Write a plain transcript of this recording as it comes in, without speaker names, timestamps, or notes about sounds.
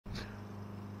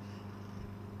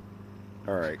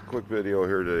Alright, quick video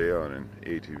here today on an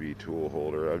ATV tool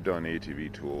holder. I've done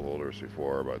ATV tool holders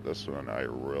before, but this one I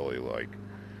really like.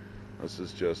 This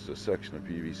is just a section of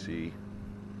PVC.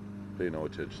 Pay no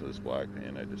attention to this black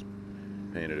paint. I just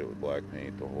painted it with black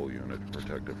paint, the whole unit, to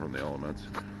protect it from the elements.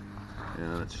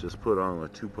 And it's just put on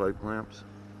with 2 pipe clamps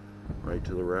right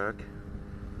to the rack.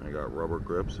 I got rubber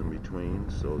grips in between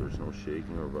so there's no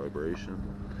shaking or vibration.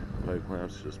 Pipe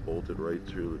clamps just bolted right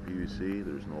through the PVC.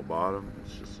 There's no bottom,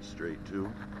 it's just a straight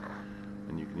tube.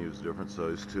 And you can use different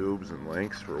size tubes and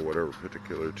lengths for whatever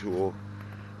particular tool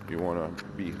you want to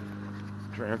be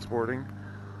transporting.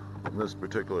 And this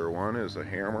particular one is a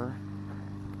hammer.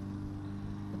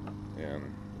 And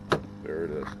there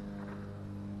it is.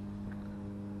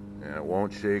 And it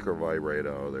won't shake or vibrate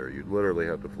out of there. You'd literally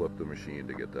have to flip the machine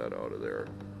to get that out of there.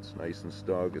 It's nice and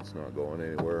snug, it's not going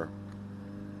anywhere.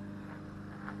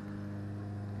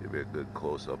 Give you a good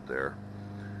close up there.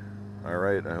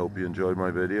 Alright, I hope you enjoyed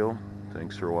my video.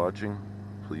 Thanks for watching.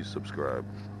 Please subscribe.